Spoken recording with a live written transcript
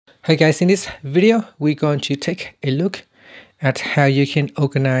Hey guys, in this video, we're going to take a look at how you can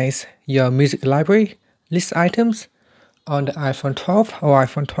organize your music library list items on the iPhone 12 or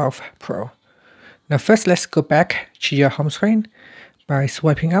iPhone 12 Pro. Now first, let's go back to your home screen by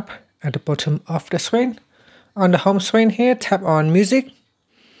swiping up at the bottom of the screen. On the home screen here, tap on Music.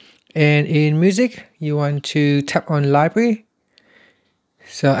 And in Music, you want to tap on Library.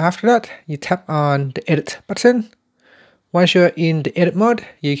 So after that, you tap on the Edit button. Once you're in the edit mode,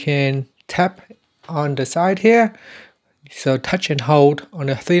 you can tap on the side here. So touch and hold on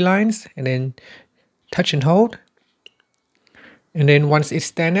the three lines and then touch and hold. And then once it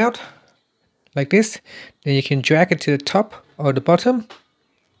stands out like this, then you can drag it to the top or the bottom.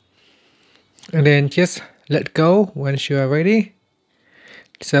 And then just let go once you are ready.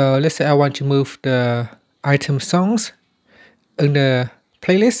 So let's say I want to move the item songs in the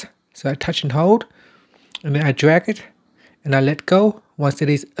playlist. So I touch and hold and then I drag it. And I let go once it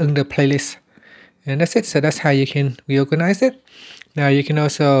is in the playlist. And that's it. So that's how you can reorganize it. Now you can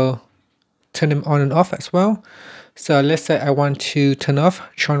also turn them on and off as well. So let's say I want to turn off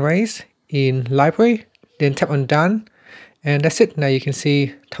genres in library, then tap on done. And that's it. Now you can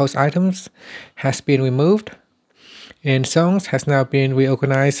see those items has been removed. And songs has now been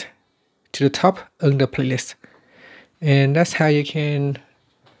reorganized to the top in the playlist. And that's how you can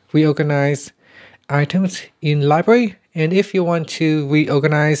reorganize items in library. And if you want to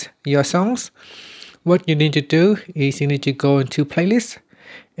reorganize your songs, what you need to do is you need to go into playlist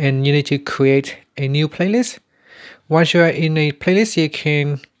and you need to create a new playlist. Once you are in a playlist, you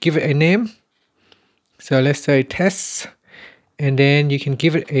can give it a name. So let's say tests, and then you can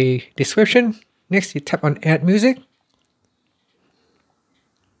give it a description. Next, you tap on add music.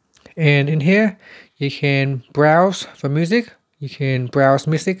 And in here, you can browse for music. You can browse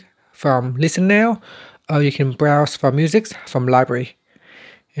music from Listen Now, or you can browse for music from library.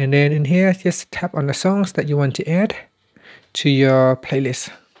 And then in here, just tap on the songs that you want to add to your playlist.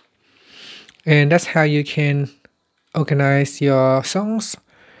 And that's how you can organize your songs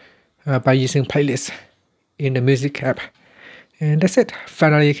by using playlists in the music app. And that's it.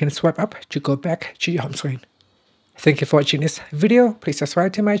 Finally, you can swipe up to go back to your home screen. Thank you for watching this video. Please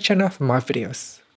subscribe to my channel for more videos.